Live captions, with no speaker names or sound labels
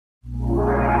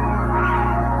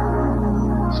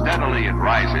steadily it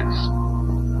rises.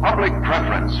 Public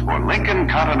preference for Lincoln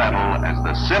Continental as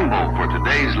the symbol for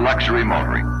today's luxury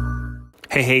motoring.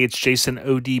 Hey, it's Jason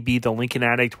ODB, the Lincoln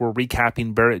Addict. We're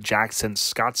recapping Barrett Jackson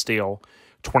Scottsdale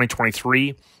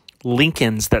 2023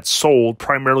 Lincolns that sold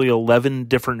primarily 11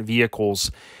 different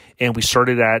vehicles. And we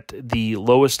started at the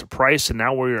lowest price, and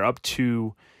now we're up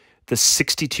to the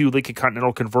 62 Lincoln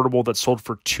Continental Convertible that sold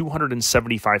for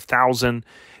 $275,000.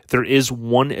 There is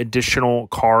one additional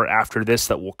car after this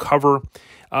that we'll cover.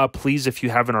 Please, if you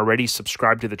haven't already,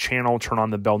 subscribe to the channel, turn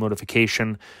on the bell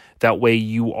notification. That way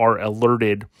you are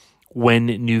alerted when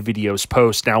new videos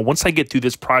post. Now, once I get through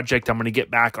this project, I'm going to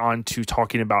get back on to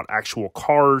talking about actual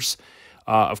cars.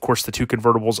 Of course, the two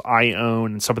convertibles I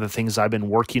own and some of the things I've been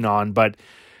working on, but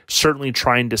certainly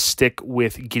trying to stick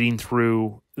with getting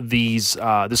through these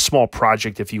this small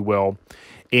project, if you will.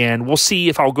 And we'll see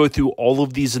if I'll go through all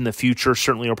of these in the future.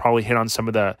 Certainly, I'll probably hit on some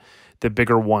of the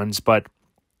bigger ones. But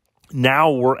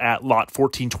now we're at lot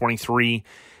 1423,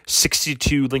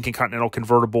 62 Lincoln Continental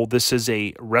Convertible. This is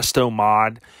a Resto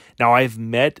mod. Now, I've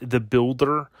met the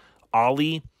builder,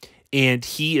 Ollie, and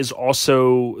he is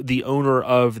also the owner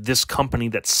of this company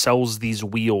that sells these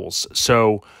wheels.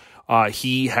 So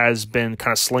he has been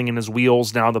kind of slinging his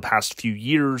wheels now the past few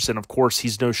years. And of course,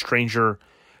 he's no stranger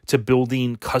to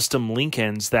building custom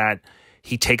Lincolns that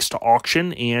he takes to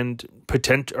auction and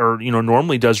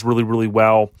normally does really, really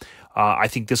well. I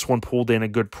think this one pulled in a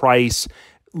good price.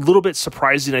 A little bit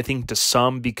surprising, I think, to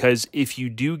some, because if you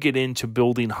do get into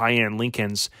building high-end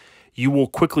Lincolns, you will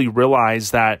quickly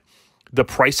realize that the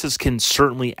prices can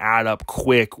certainly add up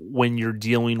quick when you're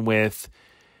dealing with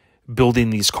building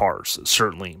these cars,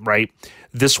 certainly, right?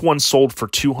 This one sold for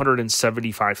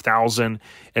 $275,000,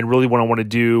 and really what I want to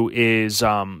do is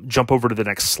jump over to the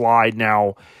next slide.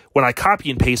 Now, when I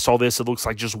copy and paste all this, it looks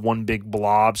like just one big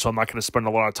blob, so I'm not going to spend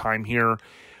a lot of time here.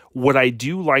 What I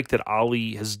do like that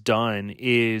Ali has done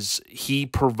is he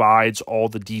provides all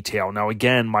the detail. Now,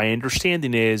 again, my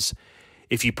understanding is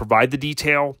if you provide the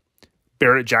detail,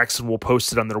 Barrett Jackson will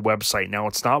post it on their website. Now,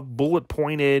 it's not bullet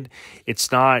pointed.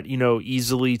 It's not,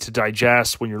 easily to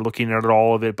digest when you're looking at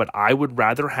all of it, but I would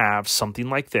rather have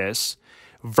something like this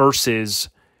versus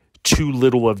too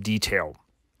little of detail.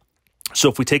 So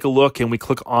if we take a look and we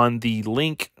click on the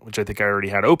link, which I think I already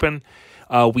had open,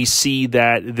 we see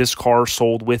that this car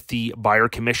sold with the buyer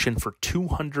commission for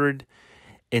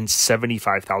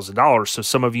 $275,000. So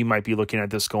some of you might be looking at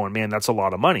this going, man, that's a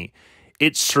lot of money.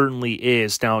 It certainly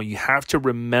is. Now, you have to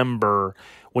remember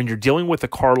when you're dealing with a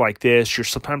car like this, you're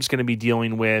sometimes going to be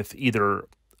dealing with either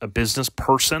a business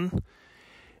person,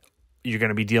 you're going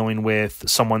to be dealing with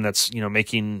someone that's,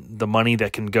 making the money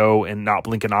that can go and not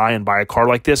blink an eye and buy a car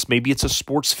like this. Maybe it's a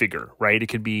sports figure, right? It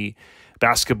could be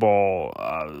basketball,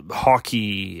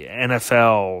 hockey,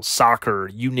 NFL, soccer,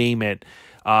 you name it.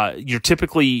 You're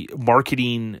typically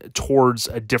marketing towards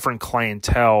a different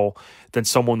clientele than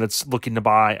someone that's looking to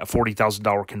buy a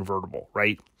 $40,000 convertible,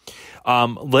 right?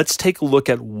 Let's take a look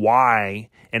at why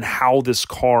and how this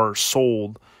car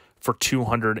sold for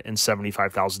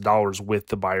 $275,000 with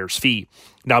the buyer's fee.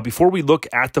 Now, before we look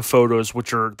at the photos,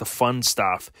 which are the fun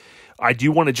stuff, I do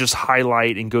want to just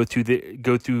highlight and go through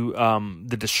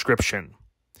the description.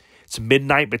 It's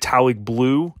midnight metallic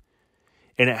blue,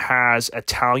 and it has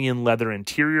Italian leather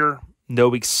interior,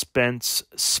 no expense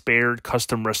spared,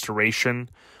 custom restoration.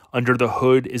 Under the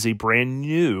hood is a brand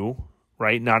new,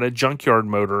 right, not a junkyard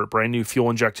motor, brand new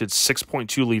fuel-injected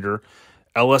 6.2 liter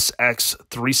LSX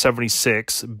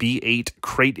 376 B8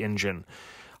 crate engine,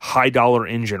 high dollar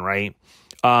engine, right?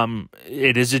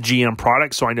 It is a GM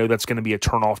product, so I know that's going to be a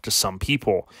turnoff to some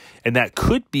people. And that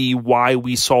could be why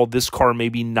we saw this car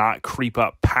maybe not creep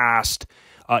up past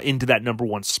into that number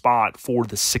one spot for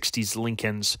the 60s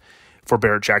Lincolns for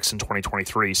Barrett Jackson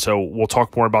 2023. So we'll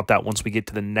talk more about that once we get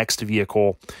to the next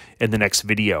vehicle in the next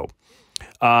video.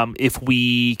 If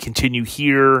we continue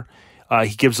here,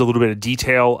 he gives a little bit of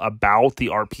detail about the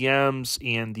RPMs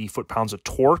and the foot-pounds of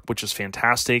torque, which is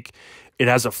fantastic. It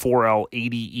has a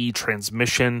 4L80E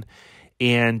transmission,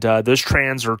 and those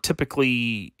trans are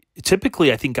typically I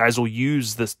think guys will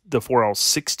use the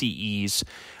 4L60Es,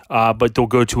 but they'll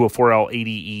go to a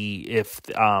 4L80E if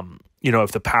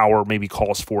if the power maybe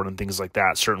calls for it and things like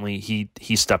that. Certainly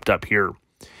he stepped up here.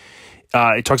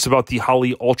 It talks about the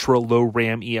Holley Ultra Low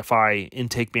Ram EFI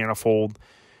intake manifold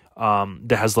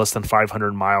that has less than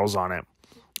 500 miles on it.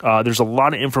 There's a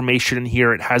lot of information in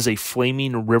here. It has a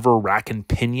flaming river rack and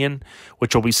pinion,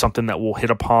 which will be something that we'll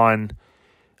hit upon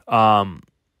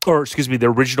or excuse me, the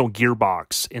original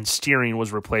gearbox and steering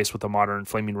was replaced with a modern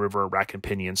Flaming River rack and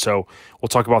pinion. So we'll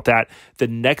talk about that. The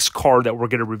next car that we're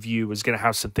going to review is going to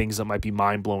have some things that might be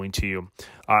mind-blowing to you.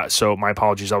 So my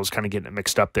apologies, I was kind of getting it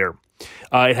mixed up there.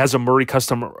 It has a Murray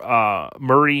custom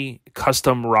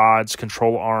rods,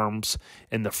 control arms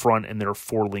in the front, and their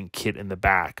 4-link kit in the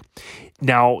back.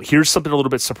 Now, here's something a little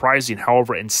bit surprising.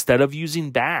 However, instead of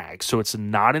using bags, so it's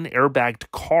not an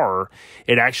airbagged car,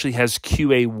 it actually has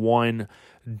QA1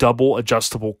 double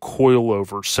adjustable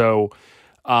coilover. So,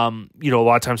 a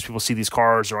lot of times people see these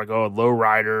cars, they're like, oh, low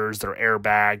riders, they're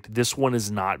airbagged. This one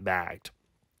is not bagged.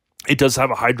 It does have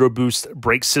a Hydro Boost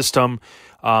brake system,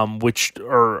 which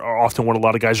are often what a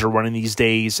lot of guys are running these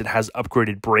days. It has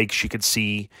upgraded brakes, you can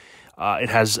see. It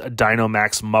has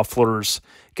Dynamax mufflers.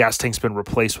 Gas tank's been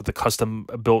replaced with a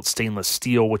custom-built stainless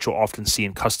steel, which you'll often see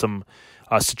in custom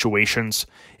situations.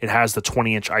 It has the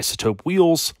 20-inch isotope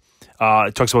wheels.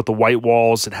 It talks about the white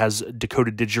walls. It has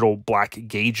Dakota Digital black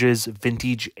gauges,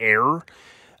 vintage air,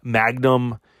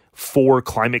 Magnum 4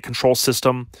 climate control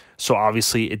system. So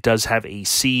obviously it does have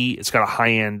AC. It's got a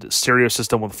high-end stereo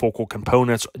system with focal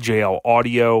components, JL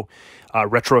audio,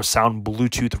 retro sound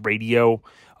Bluetooth radio,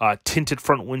 tinted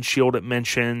front windshield it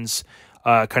mentions.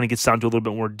 Kind of gets down to a little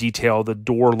bit more detail. The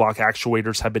door lock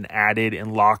actuators have been added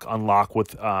and unlock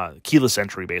with keyless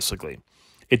entry basically.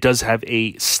 It does have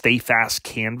a stay fast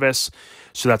canvas.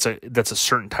 So that's a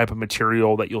certain type of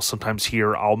material that you'll sometimes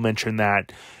hear. I'll mention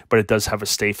that, but it does have a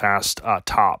stay fast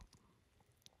top.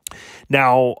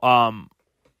 Now,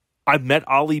 I've met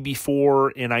Ali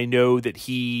before, and I know that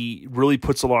he really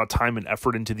puts a lot of time and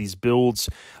effort into these builds.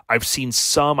 I've seen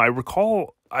some. I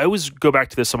always go back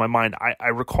to this in my mind. I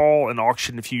recall an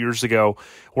auction a few years ago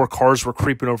where cars were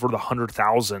creeping over the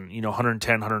 100,000,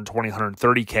 110, 120,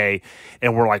 130K.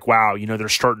 And we're like, wow, they're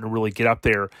starting to really get up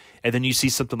there. And then you see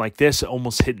something like this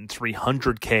almost hitting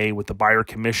 300K with the buyer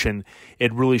commission.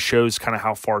 It really shows kind of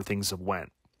how far things have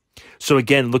went. So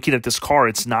again, looking at this car,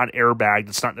 it's not airbagged.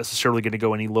 It's not necessarily going to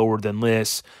go any lower than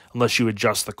this unless you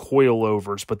adjust the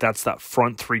coilovers. But that's that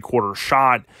front 3/4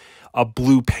 shot. A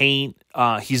blue paint.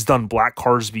 He's done black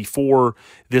cars before.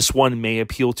 This one may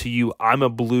appeal to you. I'm a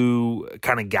blue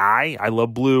kind of guy. I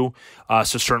love blue.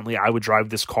 So certainly I would drive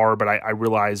this car, but I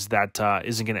realize that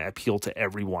isn't going to appeal to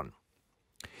everyone.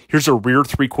 Here's a rear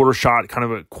 3/4 shot, kind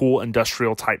of a cool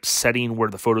industrial type setting where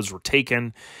the photos were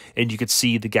taken. And you could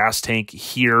see the gas tank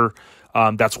here.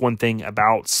 That's one thing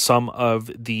about some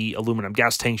of the aluminum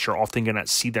gas tanks. You're often going to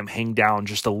see them hang down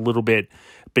just a little bit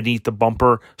beneath the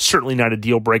bumper. Certainly not a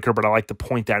deal breaker, but I like to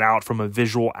point that out from a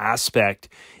visual aspect.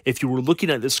 If you were looking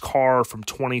at this car from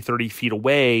 20, 30 feet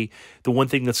away, the one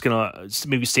thing that's going to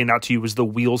maybe stand out to you is the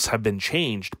wheels have been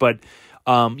changed. But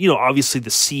obviously the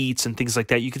seats and things like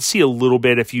that, you can see a little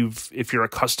bit if you're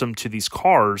accustomed to these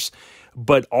cars.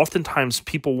 But oftentimes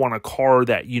people want a car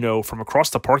that, from across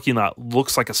the parking lot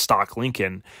looks like a stock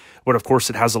Lincoln. But of course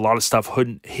it has a lot of stuff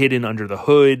hidden under the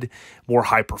hood, more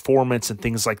high performance and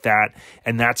things like that.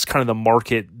 And that's kind of the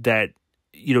market that,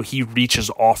 he reaches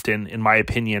often, in my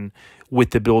opinion,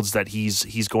 with the builds that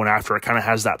he's going after. It kind of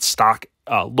has that stock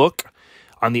look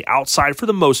on the outside for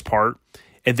the most part.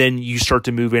 And then you start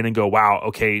to move in and go, wow,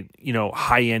 okay,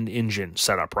 high-end engine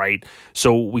setup, right?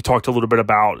 So we talked a little bit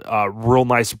about real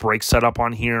nice brake setup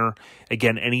on here.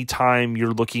 Again, anytime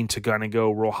you're looking to kind of go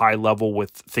real high level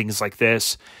with things like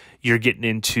this, you're getting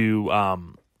into,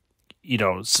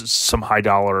 some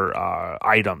high-dollar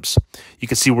items. You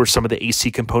can see where some of the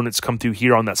AC components come through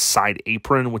here on that side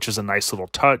apron, which is a nice little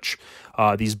touch.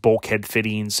 These bulkhead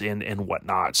fittings and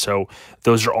whatnot. So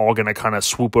those are all going to kind of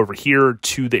swoop over here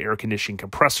to the air conditioning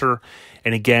compressor.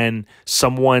 And again,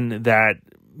 someone that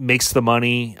makes the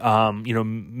money,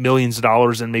 millions of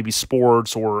dollars in maybe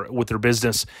sports or with their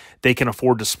business, they can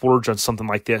afford to splurge on something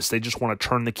like this. They just want to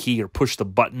turn the key or push the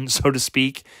button, so to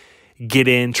speak, get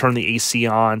in, turn the AC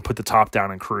on, put the top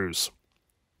down and cruise.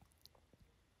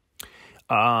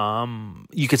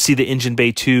 You could see the engine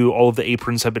bay too. All of the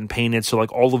aprons have been painted. So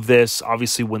like all of this,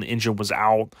 obviously when the engine was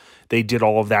out, they did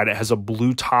all of that. It has a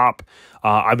blue top.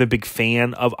 I'm a big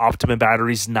fan of Optima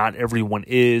batteries. Not everyone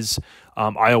is.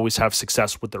 I always have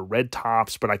success with the red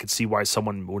tops, but I could see why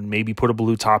someone would maybe put a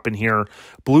blue top in here.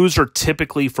 Blues are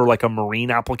typically for like a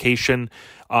marine application.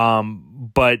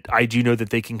 But I do know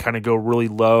that they can kind of go really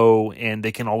low and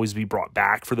they can always be brought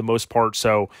back for the most part.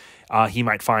 So, he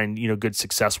might find, good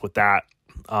success with that.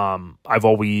 I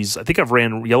think I've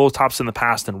ran yellow tops in the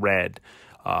past and red,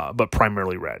 but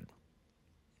primarily red.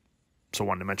 So I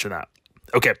wanted to mention that.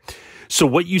 Okay. So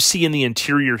what you see in the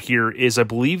interior here is, I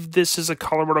believe this is a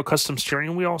Colorado custom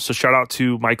steering wheel. So shout out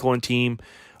to Michael and team.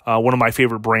 One of my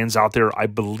favorite brands out there, I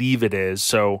believe it is.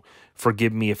 So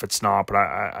forgive me if it's not, but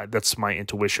I that's my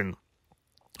intuition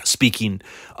speaking.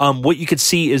 What you can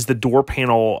see is the door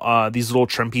panel, these little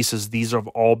trim pieces, these have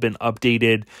all been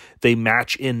updated. They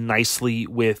match in nicely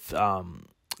with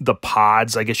the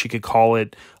pods, I guess you could call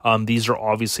it. These are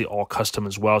obviously all custom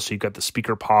as well. So you've got the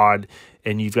speaker pod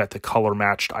and you've got the color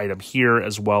matched item here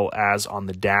as well as on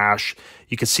the dash.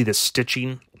 You can see the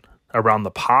stitching around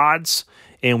the pods,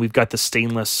 and we've got the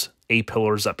stainless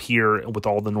A-pillars up here with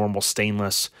all the normal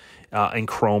stainless and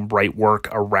chrome bright work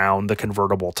around the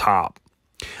convertible top.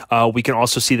 We can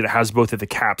also see that it has both of the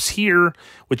caps here,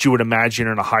 which you would imagine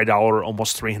in a high dollar,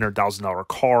 almost $300,000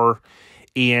 car.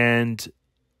 And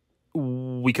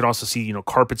we can also see,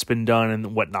 carpet's been done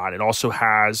and whatnot. It also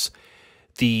has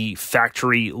the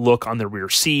factory look on the rear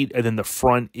seat, and then the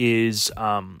front is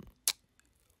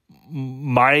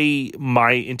my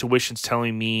intuition's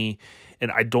telling me, and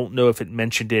I don't know if it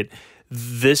mentioned it,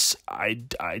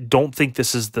 I don't think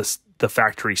this is the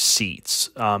factory seats.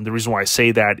 The reason why I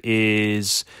say that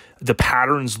is the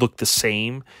patterns look the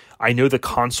same. I know the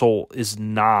console is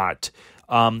not,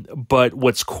 but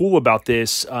what's cool about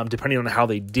this, depending on how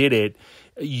they did it,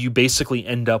 you basically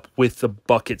end up with the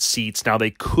bucket seats. Now,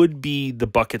 they could be the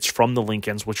buckets from the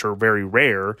Lincolns, which are very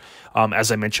rare,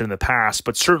 as I mentioned in the past,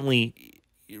 but certainly,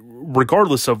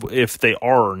 regardless of if they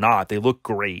are or not, they look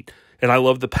great. And I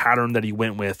love the pattern that he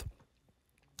went with.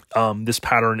 This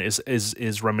pattern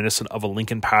is reminiscent of a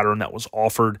Lincoln pattern that was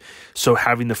offered. So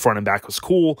having the front and back was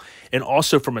cool. And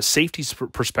also from a safety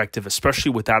perspective,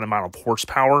 especially with that amount of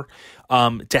horsepower,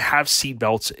 to have seat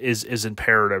belts is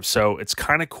imperative. So it's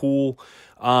kind of cool.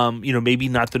 Maybe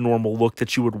not the normal look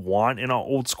that you would want in an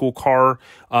old school car,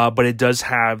 but it does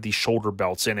have these shoulder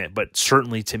belts in it. But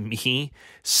certainly to me,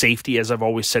 safety, as I've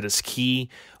always said, is key.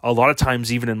 A lot of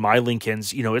times, even in my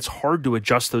Lincolns, it's hard to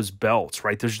adjust those belts,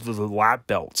 right? There's the lap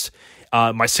belts.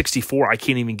 My 64, I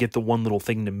can't even get the one little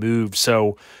thing to move.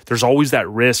 So there's always that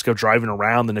risk of driving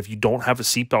around. And if you don't have a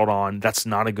seatbelt on, that's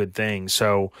not a good thing.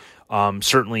 So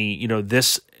certainly,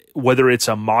 this, whether it's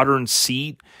a modern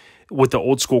seat with the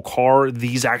old school car,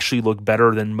 these actually look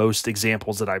better than most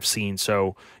examples that I've seen.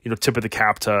 So, tip of the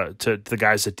cap to the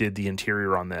guys that did the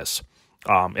interior on this.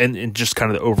 And just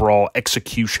kind of the overall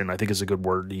execution, I think is a good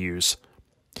word to use.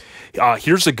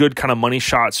 Here's a good kind of money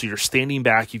shot. So you're standing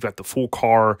back, you've got the full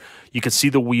car, you can see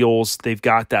the wheels. They've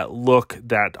got that look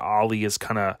that Ali is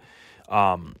kind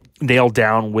of nailed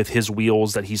down with his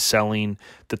wheels that he's selling.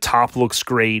 The top looks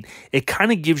great. It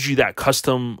kind of gives you that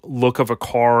custom look of a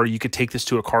car. You could take this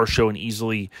to a car show and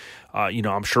easily,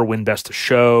 I'm sure win best of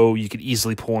show. You could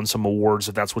easily pull in some awards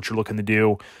if that's what you're looking to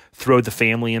do. Throw the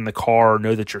family in the car,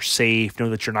 know that you're safe, know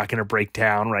that you're not going to break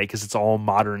down, right? Because it's all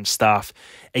modern stuff.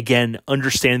 Again,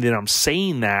 understand that I'm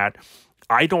saying that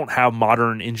I don't have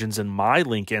modern engines in my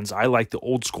Lincolns. I like the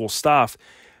old school stuff.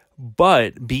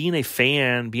 But being a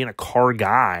fan, being a car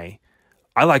guy,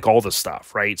 I like all this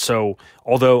stuff, right? So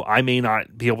although I may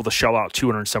not be able to shell out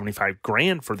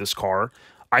 $275,000 for this car,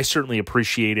 I certainly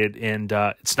appreciate it. And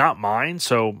it's not mine.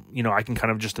 So, I can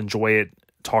kind of just enjoy it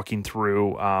talking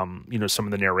through, some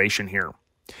of the narration here.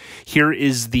 Here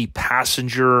is the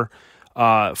passenger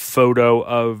photo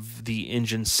of the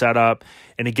engine setup.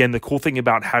 And again, the cool thing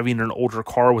about having an older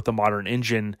car with a modern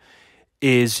engine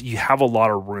is you have a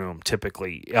lot of room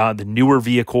typically. The newer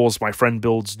vehicles, my friend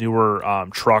builds newer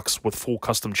trucks with full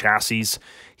custom chassis.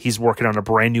 He's working on a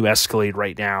brand new Escalade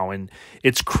right now, and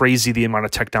it's crazy the amount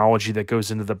of technology that goes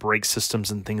into the brake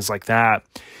systems and things like that.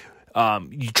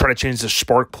 You try to change the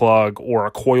spark plug or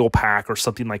a coil pack or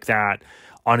something like that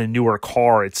on a newer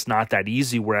car, it's not that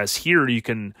easy, whereas here you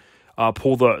can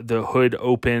pull the hood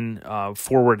open,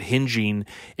 forward hinging,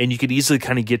 and you could easily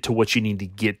kind of get to what you need to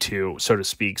get to, so to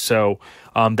speak. So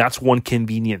that's one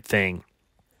convenient thing.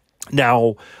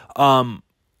 Now,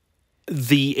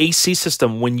 the AC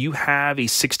system, when you have a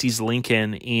 60s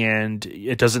Lincoln and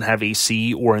it doesn't have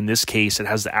AC, or in this case, it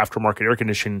has the aftermarket air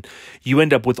conditioning, you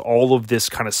end up with all of this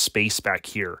kind of space back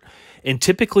here. And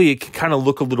typically it can kind of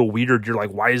look a little weird. You're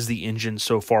like, why is the engine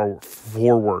so far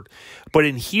forward? But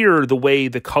in here, the way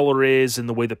the color is and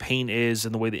the way the paint is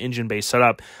and the way the engine bay is set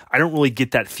up, I don't really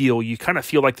get that feel. You kind of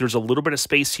feel like there's a little bit of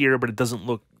space here, but it doesn't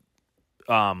look,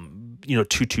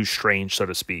 too strange, so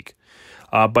to speak.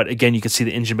 But again, you can see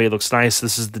the engine bay looks nice.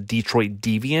 This is the Detroit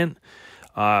Deviant.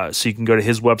 So you can go to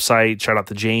his website. Shout out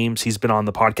to James. He's been on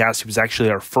the podcast. He was actually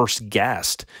our first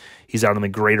guest. He's out in the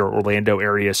greater Orlando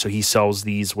area, so he sells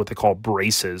these, what they call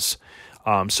braces.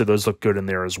 So those look good in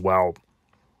there as well.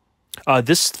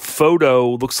 This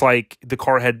photo looks like the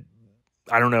car had,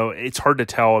 I don't know, it's hard to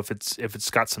tell if it's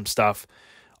got some stuff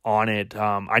on it.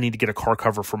 I need to get a car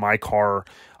cover for my car.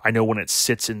 I know when it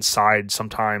sits inside,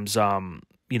 sometimes,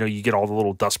 you get all the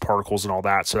little dust particles and all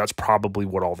that. So that's probably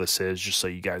what all this is, just so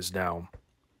you guys know.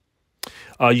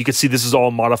 You can see this is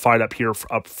all modified up here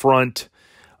up front.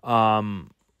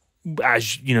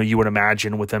 As you would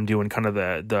imagine with them doing kind of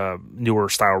the newer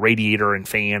style radiator and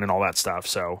fan and all that stuff.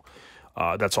 So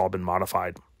that's all been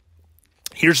modified.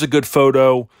 Here's a good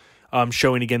photo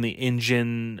showing again the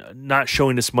engine, not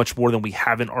showing us much more than we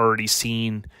haven't already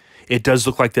seen. It does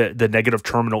look like the negative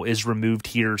terminal is removed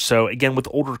here. So again, with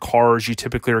older cars, you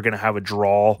typically are going to have a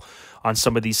draw on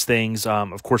some of these things.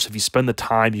 Of course, if you spend the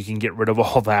time, you can get rid of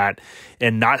all that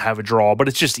and not have a draw, but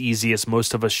it's just easiest.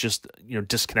 Most of us just,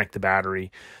 disconnect the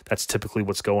battery. That's typically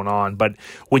what's going on. But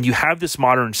when you have this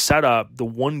modern setup, the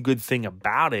one good thing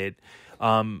about it,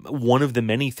 one of the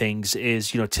many things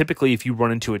is, typically if you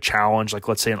run into a challenge, like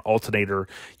let's say an alternator,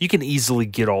 you can easily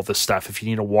get all this stuff. If you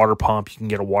need a water pump, you can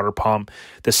get a water pump.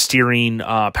 The steering,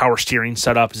 power steering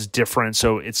setup is different.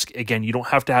 So it's, again, you don't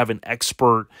have to have an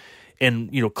expert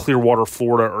in, Clearwater,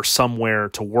 Florida or somewhere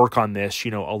to work on this. A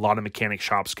lot of mechanic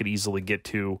shops could easily get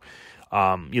to,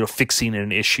 fixing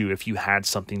an issue if you had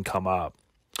something come up.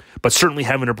 But certainly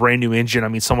having a brand new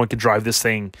engine, someone could drive this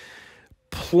thing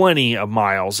plenty of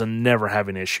miles and never have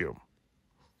an issue.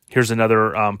 Here's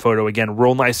another photo. Again,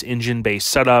 real nice engine-based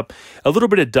setup. A little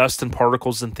bit of dust and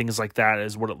particles and things like that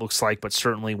is what it looks like, but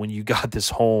certainly when you got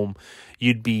this home,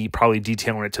 you'd be probably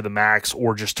detailing it to the max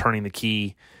or just turning the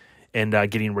key and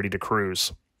getting ready to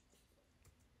cruise.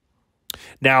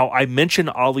 Now, I mentioned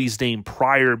Ollie's name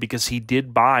prior because he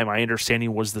did buy, my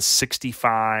understanding was the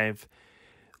 65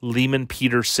 Lehman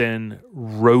Peterson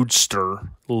Roadster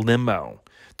limo,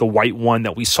 the white one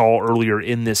that we saw earlier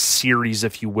in this series,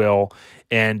 if you will.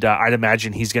 And I'd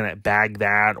imagine he's going to bag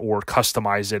that or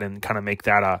customize it and kind of make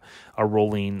that a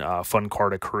rolling fun car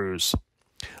to cruise.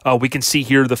 We can see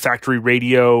here the factory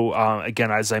radio. Again,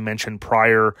 as I mentioned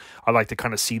prior, I like to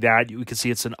kind of see that. You can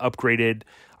see it's an upgraded,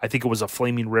 I think it was a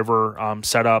Flaming River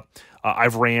setup.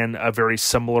 I've ran a very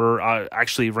similar,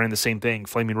 actually ran the same thing,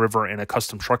 Flaming River, in a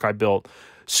custom truck I built.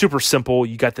 Super simple.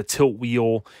 You got the tilt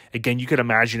wheel. Again, you could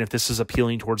imagine if this is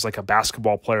appealing towards like a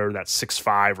basketball player that's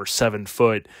 6'5" or 7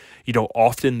 foot,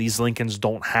 often these Lincolns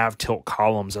don't have tilt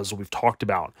columns, as we've talked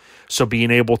about. So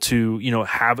being able to,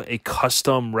 have a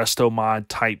custom Resto mod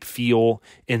type feel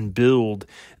and build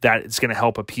that it's going to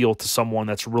help appeal to someone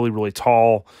that's really, really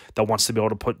tall, that wants to be able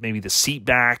to put maybe the seat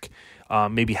back,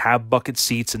 maybe have bucket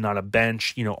seats and not a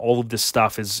bench. All of this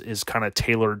stuff is kind of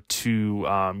tailored to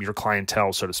your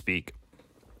clientele, so to speak.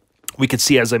 We can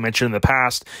see, as I mentioned in the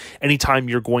past, anytime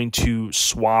you're going to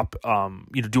swap,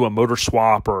 do a motor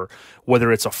swap, or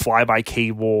whether it's a fly-by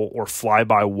cable or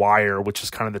fly-by wire, which is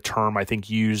kind of the term I think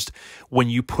used, when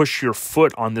you push your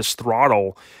foot on this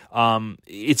throttle,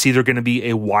 it's either going to be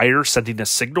a wire sending a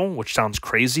signal, which sounds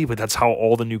crazy, but that's how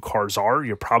all the new cars are.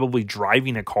 You're probably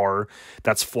driving a car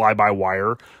that's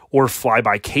fly-by-wire or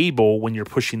fly-by cable. When you're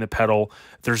pushing the pedal,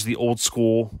 there's the old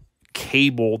school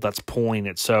cable that's pulling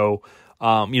it. So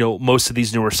most of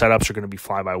these newer setups are going to be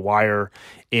fly-by-wire,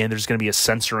 and there's going to be a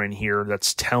sensor in here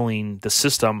that's telling the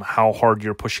system how hard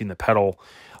you're pushing the pedal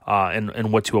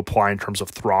and what to apply in terms of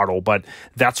throttle. But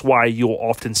that's why you'll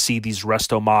often see these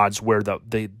Resto mods where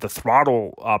the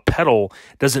throttle pedal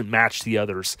doesn't match the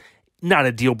others. Not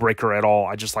a deal breaker at all.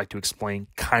 I just like to explain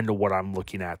kind of what I'm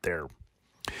looking at there.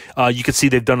 You can see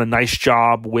they've done a nice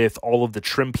job with all of the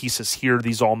trim pieces here.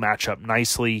 These all match up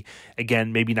nicely.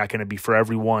 Again, maybe not going to be for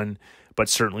everyone, but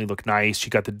certainly look nice. You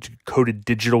got the coated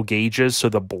digital gauges. So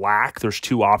the black, there's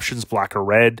two options, black or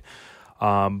red.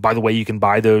 By the way, you can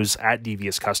buy those at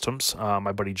Devious Customs,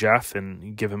 my buddy Jeff,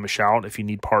 and give him a shout if you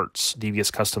need parts,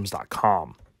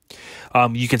 deviouscustoms.com.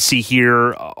 You can see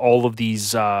here all of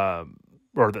these,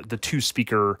 or the two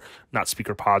speaker, not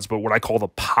speaker pods, but what I call the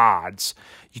pods.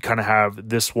 You kind of have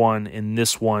this one and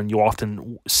this one. You'll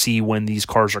often see when these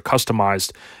cars are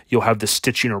customized, you'll have the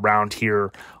stitching around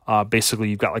here. Basically,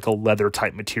 you've got like a leather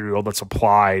type material that's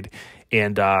applied,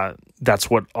 and that's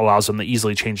what allows them to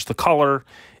easily change the color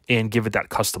and give it that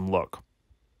custom look.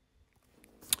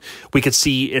 We can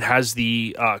see it has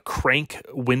the crank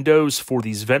windows for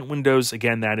these vent windows.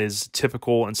 Again, that is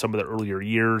typical in some of the earlier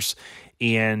years.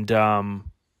 And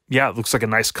yeah, it looks like a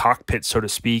nice cockpit, so to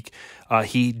speak.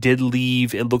 He did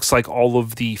leave, it looks like, all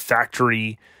of the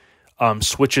factory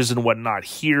switches and whatnot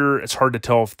here. It's hard to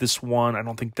tell if this one, I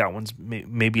don't think that one's,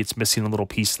 maybe it's missing a little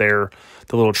piece there,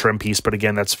 the little trim piece. But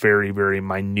again, that's very, very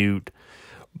minute.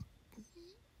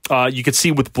 You can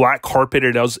see with black carpet,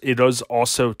 it is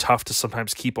also tough to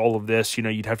sometimes keep all of this.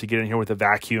 You'd have to get in here with a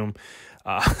vacuum.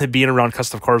 Being around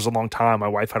custom cars a long time, my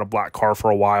wife had a black car for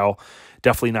a while.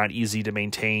 Definitely not easy to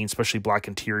maintain, especially black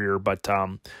interior, but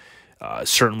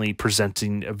certainly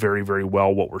presenting very, very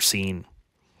well what we're seeing.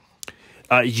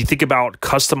 You think about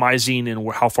customizing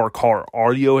and how far car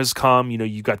audio has come.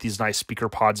 You've got these nice speaker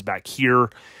pods back here,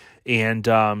 and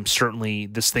certainly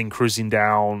this thing cruising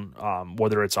down,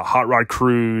 whether it's a hot rod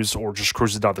cruise or just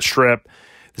cruising down the strip,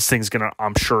 this thing's going to,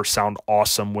 I'm sure, sound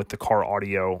awesome with the car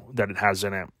audio that it has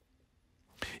in it.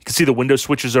 You can see the window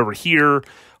switches over here.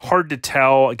 Hard to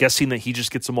tell, guessing that he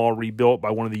just gets them all rebuilt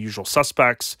by one of the usual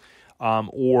suspects,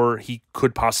 or he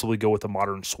could possibly go with a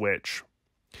modern switch.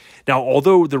 Now,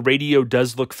 although the radio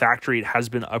does look factory, it has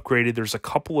been upgraded. There's a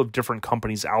couple of different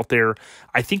companies out there.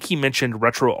 I think he mentioned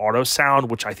Retro Auto Sound,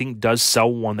 which I think does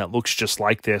sell one that looks just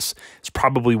like this. It's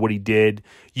probably what he did.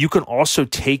 You can also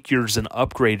take yours and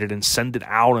upgrade it and send it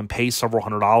out and pay several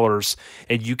 $100s,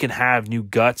 and you can have new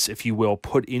guts, if you will,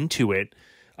 put into it.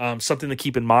 Something to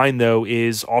keep in mind, though,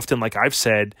 is often, like I've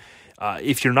said,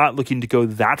 if you're not looking to go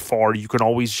that far, you can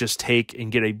always just take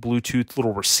and get a Bluetooth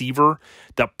little receiver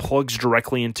that plugs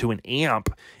directly into an amp,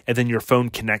 and then your phone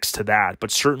connects to that.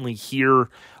 But certainly here,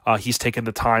 he's taken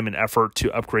the time and effort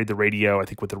to upgrade the radio, I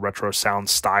think, with the retro sound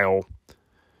style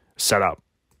setup.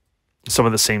 Some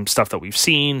of the same stuff that we've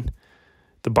seen,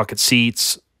 the bucket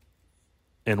seats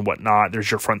and whatnot. There's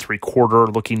your front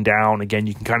 3/4 looking down. Again,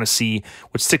 you can kind of see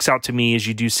what sticks out to me is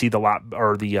you do see the lap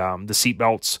or the seat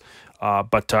belts.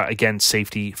 But again,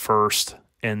 safety first,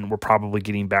 and we're probably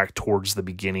getting back towards the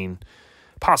beginning,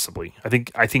 possibly. I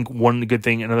think another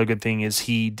good thing is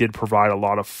he did provide a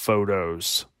lot of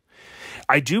photos.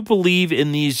 I do believe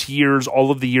in these years,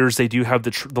 all of the years, they do have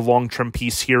the long trim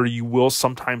piece here. You will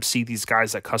sometimes see these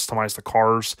guys that customize the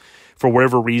cars for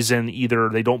whatever reason. Either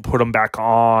they don't put them back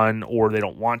on or they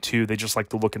don't want to. They just like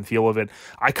the look and feel of it.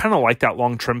 I kind of like that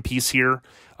long trim piece here.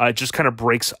 It just kind of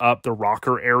breaks up the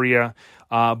rocker area.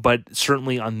 But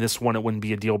certainly on this one, it wouldn't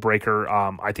be a deal breaker.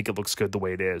 I think it looks good the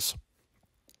way it is.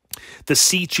 The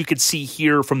seats you can see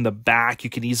here from the back, you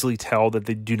can easily tell that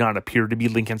they do not appear to be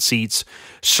Lincoln seats.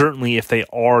 Certainly if they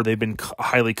are, they've been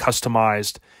highly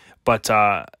customized. But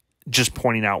just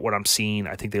pointing out what I'm seeing,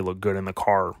 I think they look good in the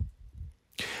car.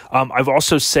 I've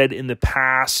also said in the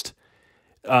past,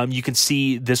 you can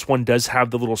see this one does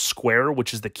have the little square,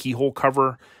 which is the keyhole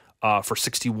cover. For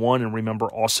 61, and remember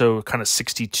also kind of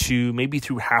 62, maybe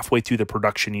through halfway through the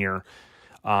production year,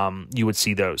 you would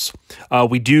see those. I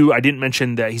didn't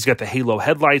mention that he's got the halo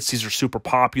headlights. These are super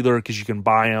popular because you can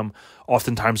buy them.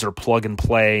 Oftentimes they're plug and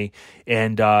play,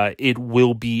 and it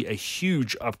will be a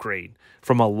huge upgrade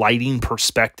from a lighting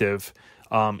perspective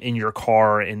in your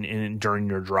car and during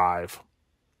your drive.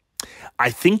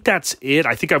 I think that's it.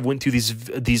 I think I've went through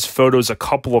these photos a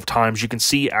couple of times. You can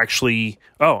see actually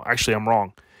I'm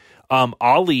wrong.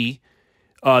 Ali,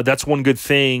 that's one good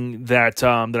thing that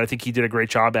I think he did a great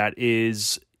job at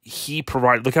is he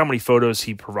provided, look how many photos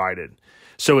he provided.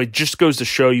 So it just goes to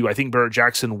show you, I think Barrett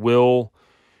Jackson will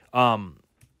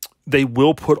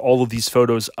put all of these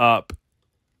photos up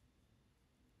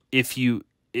if you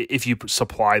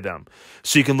supply them.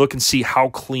 So you can look and see how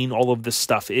clean all of this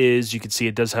stuff is. You can see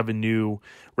it does have a new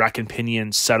rack and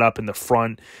pinion set up in the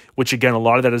front, which again, a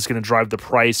lot of that is going to drive the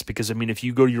price because, I mean, if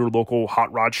you go to your local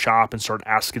hot rod shop and start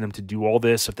asking them to do all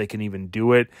this, if they can even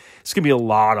do it, it's going to be a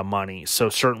lot of money. So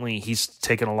certainly he's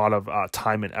taken a lot of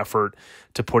time and effort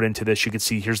to put into this. You can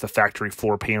see here's the factory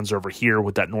floor pans over here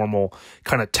with that normal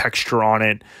kind of texture on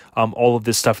it. All of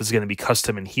this stuff is going to be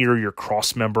custom in here, your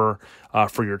cross member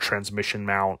for your transmission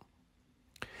mount.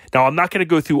 Now, I'm not going to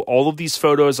go through all of these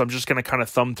photos. I'm just going to kind of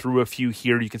thumb through a few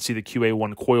here. You can see the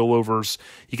QA1 coilovers.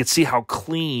 You can see how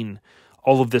clean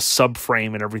all of this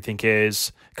subframe and everything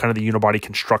is, kind of the unibody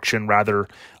construction, rather.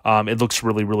 It looks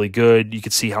really, really good. You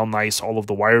can see how nice all of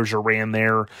the wires are ran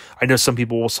there. I know some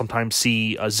people will sometimes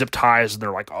see zip ties, and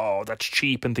they're like, oh, that's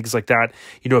cheap, and things like that.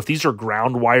 You know, if these are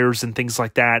ground wires and things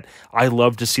like that, I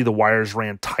love to see the wires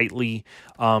ran tightly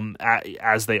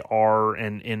as they are,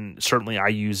 and certainly I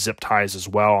use zip ties as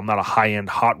well. I'm not a high-end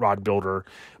hot rod builder,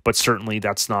 but certainly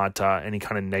that's not any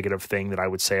kind of negative thing that I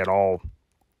would say at all.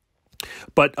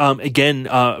 But again,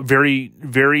 very,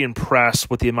 very impressed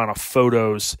with the amount of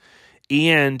photos.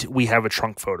 And we have a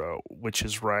trunk photo, which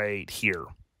is right here.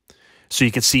 So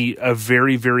you can see a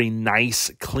very, very nice,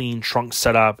 clean trunk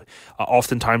setup.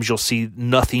 Oftentimes you'll see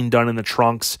nothing done in the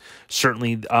trunks.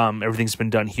 Certainly everything's been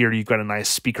done here. You've got a nice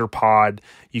speaker pod.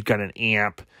 You've got an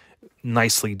amp.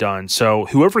 Nicely done. So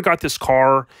whoever got this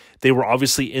car, they were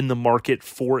obviously in the market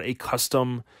for a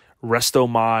custom Resto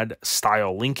mod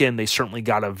style Lincoln. They certainly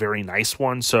got a very nice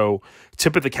one. So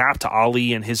tip of the cap to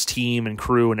Ali and his team and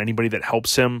crew and anybody that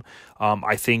helps him.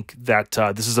 I think that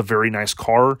this is a very nice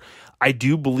car. I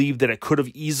do believe that it could have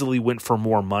easily went for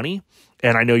more money.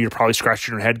 And I know you're probably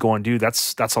scratching your head going, dude,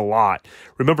 that's a lot.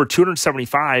 Remember,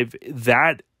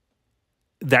 $275,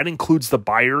 that includes the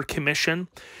buyer commission.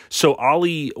 So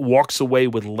Ali walks away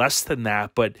with less than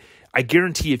that, but I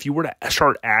guarantee if you were to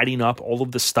start adding up all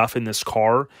of the stuff in this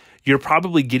car, you're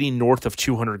probably getting north of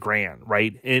 $200,000,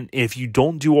 right? And if you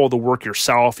don't do all the work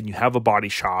yourself and you have a body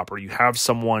shop or you have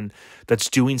someone that's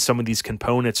doing some of these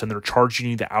components and they're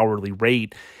charging you the hourly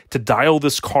rate to dial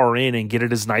this car in and get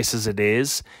it as nice as it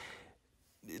is,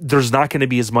 there's not going to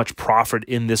be as much profit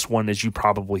in this one as you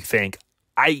probably think.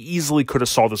 I easily could have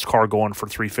saw this car going for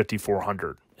 $350,000,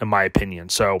 $400,000 in my opinion.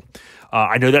 So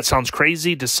I know that sounds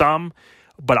crazy to some,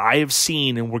 but I have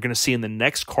seen, and we're going to see in the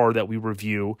next car that we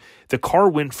review, the car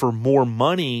went for more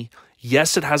money.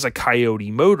 Yes, it has a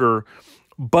Coyote motor,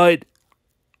 but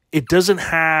it doesn't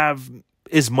have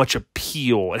as much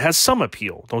appeal. It has some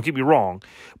appeal, don't get me wrong,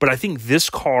 but I think this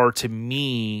car to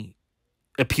me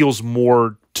appeals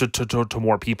more to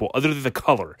more people other than the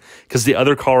color, because the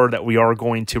other car that we are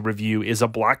going to review is a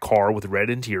black car with red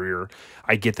interior.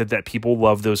 I get that people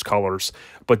love those colors,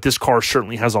 but this car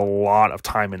certainly has a lot of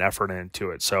time and effort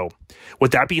into it. So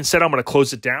with that being said, I'm going to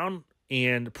close it down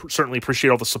and certainly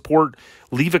appreciate all the support.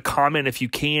 Leave a comment if you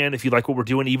can, if you like what we're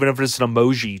doing, even if it's an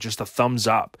emoji, just a thumbs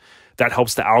up. That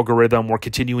helps the algorithm. We're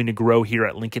continuing to grow here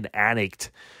at Lincoln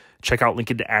Addict. Check out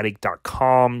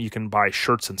lincolnaddict.com. You can buy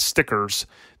shirts and stickers,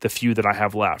 the few that I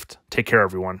have left. Take care,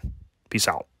 everyone. Peace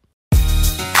out.